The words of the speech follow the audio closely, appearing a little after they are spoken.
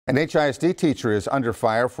An HISD teacher is under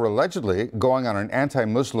fire for allegedly going on an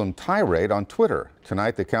anti-Muslim tirade on Twitter.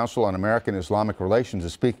 Tonight, the Council on American Islamic Relations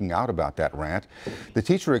is speaking out about that rant. The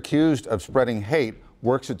teacher accused of spreading hate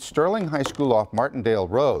works at Sterling High School off Martindale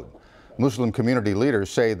Road. Muslim community leaders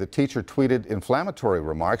say the teacher tweeted inflammatory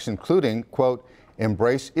remarks, including, quote,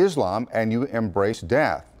 "Embrace Islam and you embrace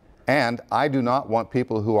death," and "I do not want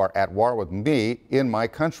people who are at war with me in my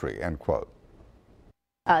country," end quote.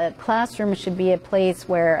 A classroom should be a place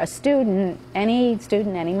where a student, any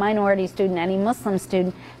minority student, any Muslim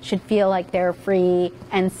student should feel like they're free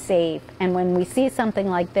and safe. And when we see something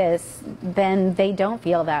like this, then they don't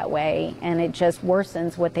feel that way, and it just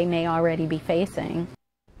worsens what they may already be facing.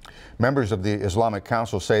 Members of the Islamic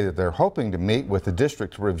Council say that they're hoping to meet with the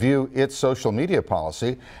district to review its social media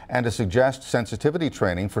policy and to suggest sensitivity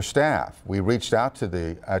training for staff. We reached out to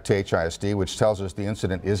HISD, which tells us the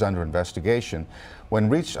incident is under investigation. When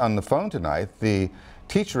reached on the phone tonight, the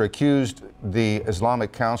teacher accused the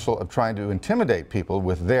Islamic Council of trying to intimidate people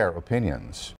with their opinions.